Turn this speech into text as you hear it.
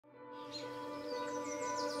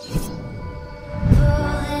And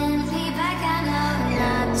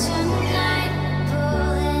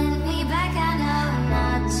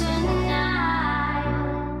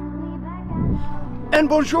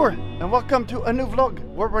bonjour, and welcome to a new vlog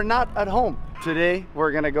where we're not at home. Today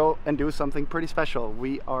we're gonna go and do something pretty special.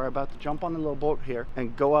 We are about to jump on a little boat here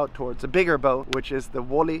and go out towards a bigger boat, which is the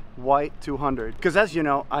Wally Y200. Because as you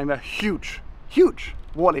know, I'm a huge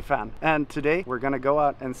Wally fan. And today we're gonna go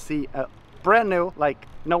out and see a brand new, like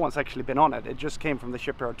no one's actually been on it. It just came from the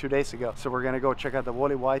shipyard 2 days ago. So we're gonna go check out the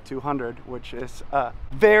Wally Y200, which is a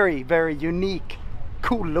very unique,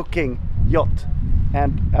 cool looking yacht.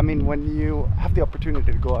 And I mean, when you have the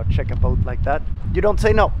opportunity to go out and check a boat like that, you don't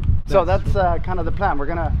say no. So that's kind of the plan. We're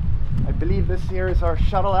gonna, I believe this here is our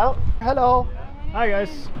shuttle out. Hello. Hi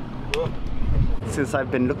guys. Since I've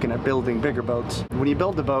been looking at building bigger boats, when you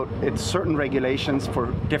build a boat, it's certain regulations for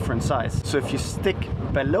different size. So if you stick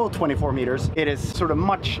below 24 meters, it is sort of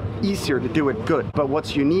much easier to do it good. But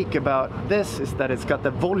what's unique about this is that it's got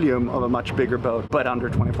the volume of a much bigger boat, but under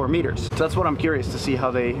 24 meters. So that's what I'm curious to see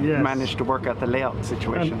how they managed to work out the layout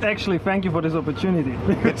situation. And actually, thank you for this opportunity.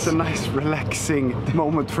 It's a nice relaxing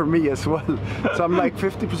moment for me as well. So I'm like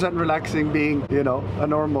 50% relaxing being, you know, a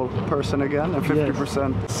normal person again, and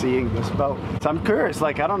 50% seeing this boat. So I'm curious,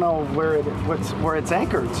 like I don't know where it's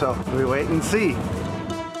anchored, so we wait and see.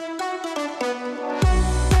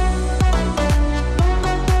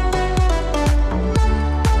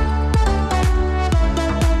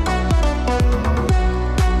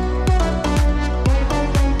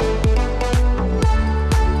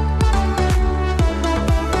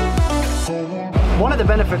 One of the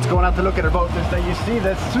benefits going out to look at a boat is that you see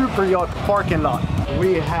the super yacht parking lot.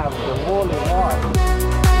 We have the Wally Y.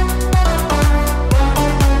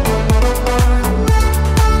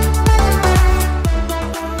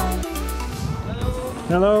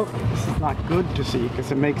 Hello. This is not good to see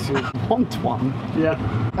because it makes you want one. Yeah.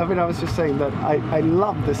 I mean, I was just saying that I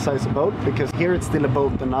love this size of boat because here it's still a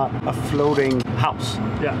boat and not a floating house.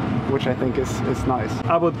 Yeah. Which I think is nice.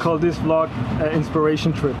 I would call this vlog an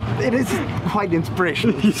inspiration trip. It is quite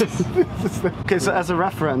inspirational. Yes. Okay, so as a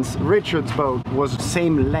reference, Richard's boat was the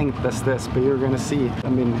same length as this, but you're gonna see, I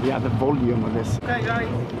mean, yeah, the volume of this. Okay, guys.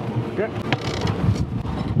 Okay.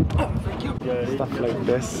 Oh, thank you. Yeah, stuff like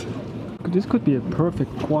this. This could be a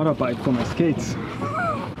perfect quarter bike for my skates.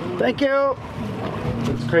 Thank you!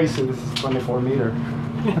 It's crazy, this is 24 meter.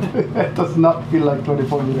 It does not feel like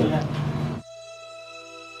 24 meter. Yeah.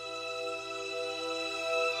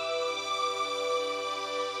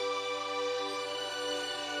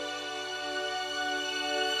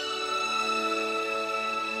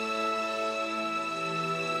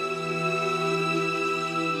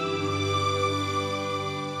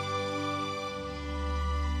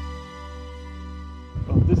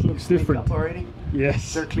 This looks different already.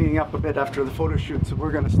 Yes. They're cleaning up a bit after the photo shoot, so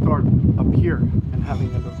we're gonna start up here and having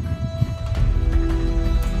a look.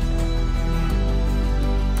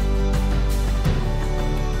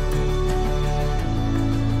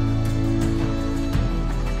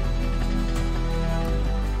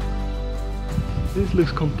 This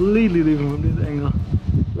looks completely different from this angle.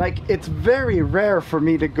 Like, it's very rare for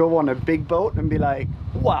me to go on a big boat and be like,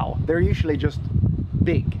 wow, they're usually just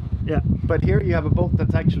big. Yeah. But here you have a boat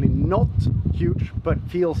that's actually not huge, but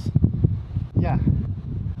feels, yeah,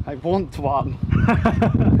 I want one.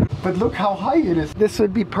 But look how high it is. This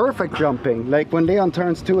would be perfect jumping. Like when Leon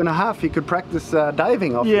turns 2.5, he could practice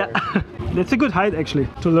diving off here. That's a good height actually,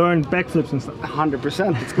 to learn backflips and stuff.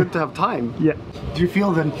 100%, it's good to have time. Yeah. Do you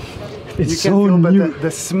feel then? It's you so can feel new.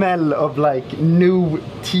 the smell of like new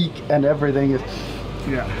teak and everything is.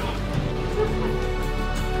 Yeah.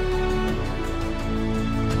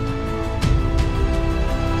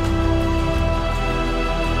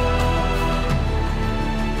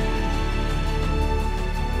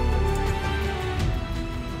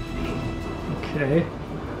 Okay.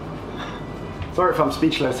 Sorry if I'm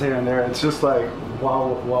speechless here and there. It's just like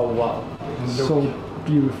wow. So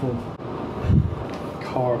beautiful.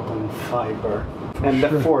 Carbon fiber. And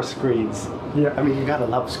the 4 screens. Yeah. I mean, you gotta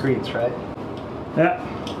love screens, right? Yeah.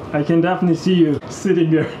 I can definitely see you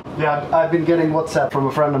sitting there. Yeah, I've been getting WhatsApp from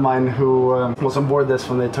a friend of mine who was on board this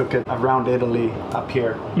when they took it around Italy up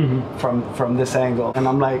here from this angle. And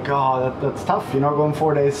I'm like, oh, that's tough, you know, going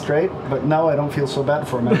 4 days straight. But now I don't feel so bad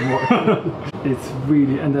for him anymore. It's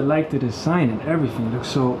really, and I like the design and everything. It looks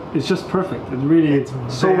so, it's just perfect. It really, it's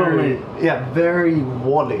so well made. Yeah, very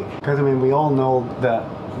Wally. Because I mean, we all know that,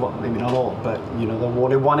 well, maybe not all, but you know, the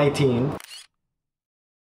Wally 118.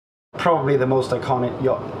 Probably the most iconic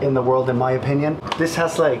yacht in the world, in my opinion. This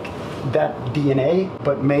has like that DNA,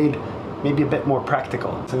 but made maybe a bit more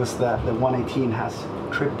practical, since the 118 has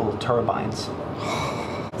triple turbines.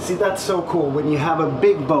 See, that's so cool when you have a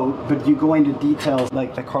big boat, but you go into details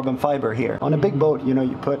like the carbon fiber here. On a big boat, you know,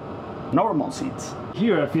 you put normal seats.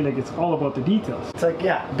 Here I feel like it's all about the details. It's like,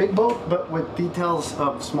 yeah, big boat, but with details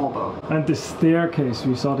of small boat. And the staircase,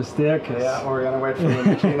 we saw the staircase. Yeah, we're gonna wait for them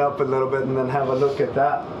to clean up a little bit and then have a look at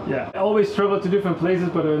that. Yeah, I always travel to different places,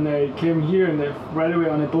 but when I came here and right away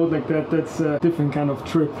on a boat like that, that's a different kind of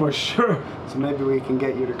trip for sure. So maybe we can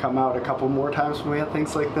get you to come out a couple more times when we have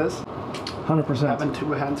things like this. 100%. Having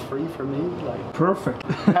 2 hands free for me, like perfect.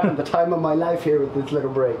 having the time of my life here with this little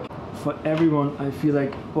break. For everyone, I feel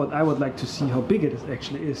like what I would like to see how big it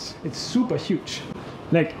actually is. It's super huge.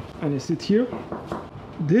 Like, and I sit here,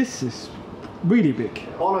 this is really big.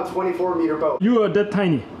 On a 24-meter boat. You are that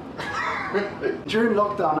tiny. During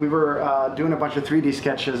lockdown, we were doing a bunch of 3D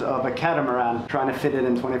sketches of a catamaran, trying to fit it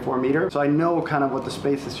in 24 meter. So I know kind of what the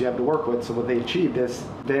spaces you have to work with. So what they achieved is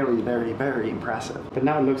very, very, very impressive. But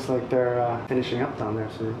now it looks like they're finishing up down there.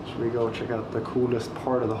 So should we go check out the coolest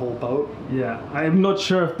part of the whole boat? Yeah, I'm not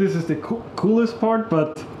sure if this is the coolest part,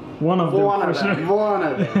 but one of them. One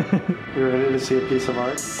of them. You ready to see a piece of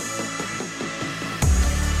art?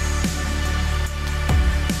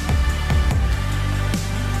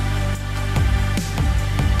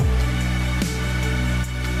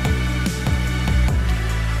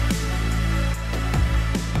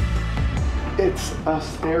 It's a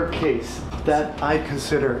staircase that I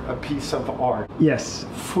consider a piece of art. Yes.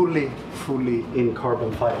 Fully in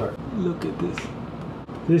carbon fiber. Look at this.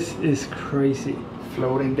 This is crazy.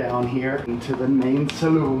 Floating down here into the main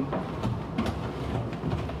saloon.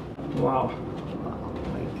 Wow.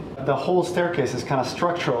 The whole staircase is kind of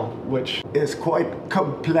structural, which is quite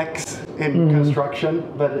complex in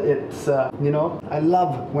construction, but it's, you know, I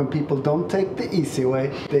love when people don't take the easy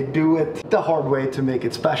way, they do it the hard way to make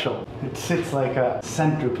it special. It sits like a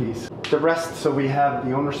centerpiece. The rest, so we have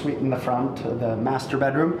the owner suite in the front, the master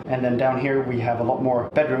bedroom, and then down here we have a lot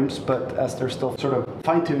more bedrooms, but as they're still sort of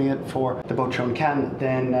fine-tuning it for the boat show in Cannes,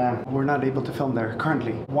 then we're not able to film there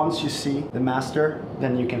currently. Once you see the master,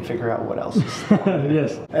 then you can figure out what else is there.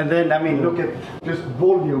 Yes. And then, I mean, look at just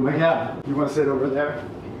volume again. You want to sit over there?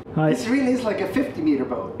 Hi. This really is like a 50-meter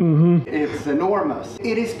boat. It's enormous.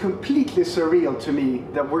 It is completely surreal to me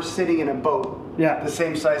that we're sitting in a boat the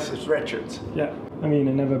same size as Richard's. Yeah. I mean,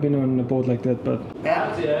 I've never been on a boat like that, but...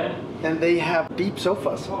 And they have deep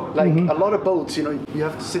sofas. Like a lot of boats, you know, you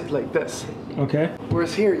have to sit like this. Okay.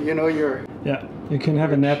 Whereas here, you know, you're... Yeah, you can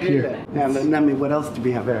have a nap here. And then, I mean, what else do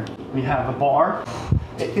we have there? We have a bar.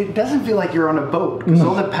 It doesn't feel like you're on a boat, because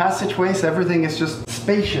all the passageways, everything is just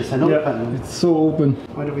spacious and open. It's so open.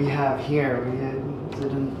 What do we have here? Is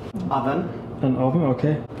it an oven? An oven,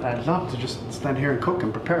 okay. I'd love to just stand here and cook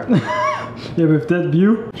and prepare. Yeah, with that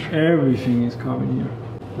view, everything is coming here.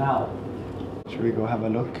 Now, should we go have a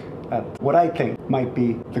look at what I think might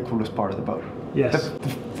be the coolest part of the boat? Yes. The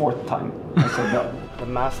 4th time I said no. The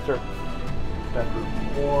master bedroom.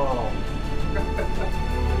 Whoa.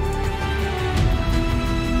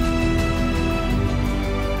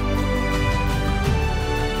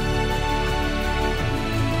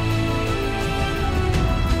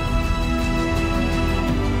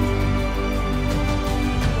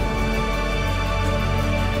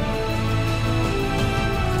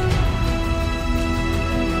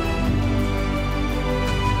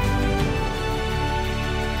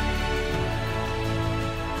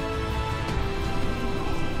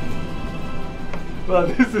 Well,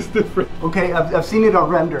 this is different. Okay, I've seen it on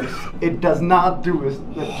renders. It does not do it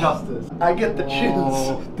justice. I get the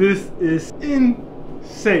chills. This is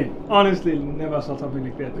insane. Honestly, never saw something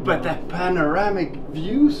like that. But that panoramic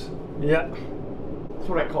views? Yeah. That's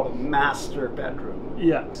what I call a master bedroom.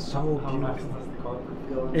 Yeah. So beautiful. How nice does the carpet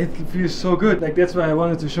feel? It feels so good. Like, that's why I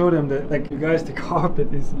wanted to show them that, like, you guys, the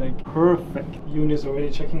carpet is like perfect. Eunice already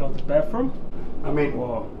checking out the bathroom. I mean,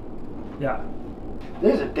 whoa. Yeah.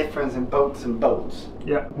 There's a difference in boats and boats.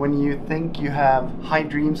 Yeah. When you think you have high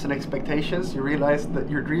dreams and expectations, you realize that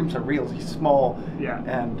your dreams are really small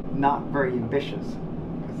and not very ambitious.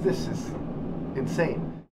 Because this is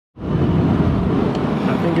insane.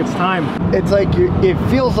 I think it's time. It's like it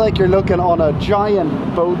feels like you're looking on a giant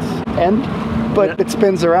boat's end, but it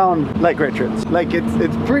spins around like Richard's. Like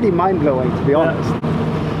it's pretty mind-blowing, to be honest.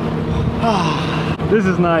 This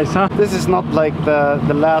is nice, huh? This is not like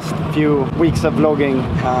the last few weeks of vlogging.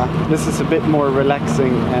 This is a bit more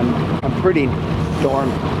relaxing and pretty darn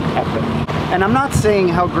epic. And I'm not saying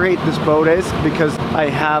how great this boat is because I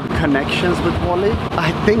have connections with Wally.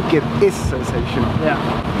 I think it is sensational.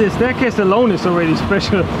 Yeah, the staircase alone is already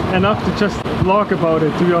special enough to just vlog about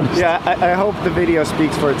it, to be honest. Yeah, I hope the video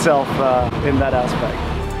speaks for itself in that aspect.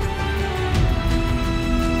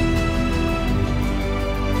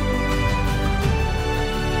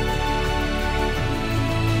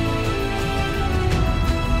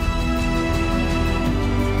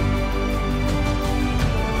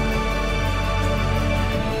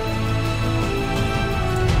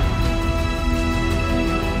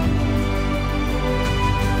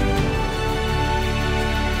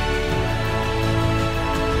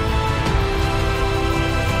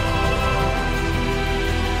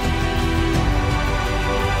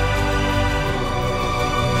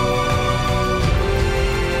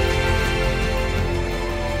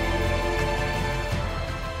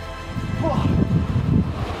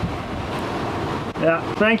 Yeah,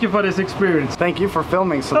 thank you for this experience. Thank you for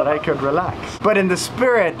filming so that I could relax. But in the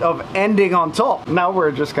spirit of ending on top, now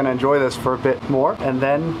we're just gonna enjoy this for a bit more and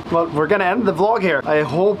then, well, we're gonna end the vlog here. I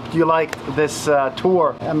hope you liked this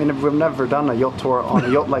tour. I mean, we've never done a yacht tour on a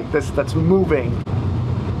yacht like this that's moving.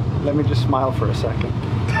 Let me just smile for a second.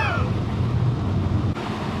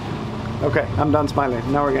 Okay, I'm done smiling.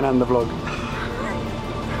 Now we're gonna end the vlog.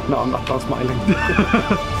 No, I'm not done smiling.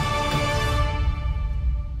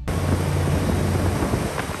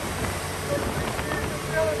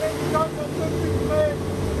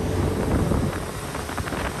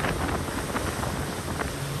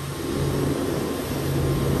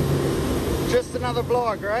 Just another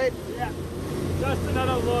vlog, right? Yeah, just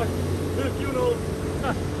another vlog with you know.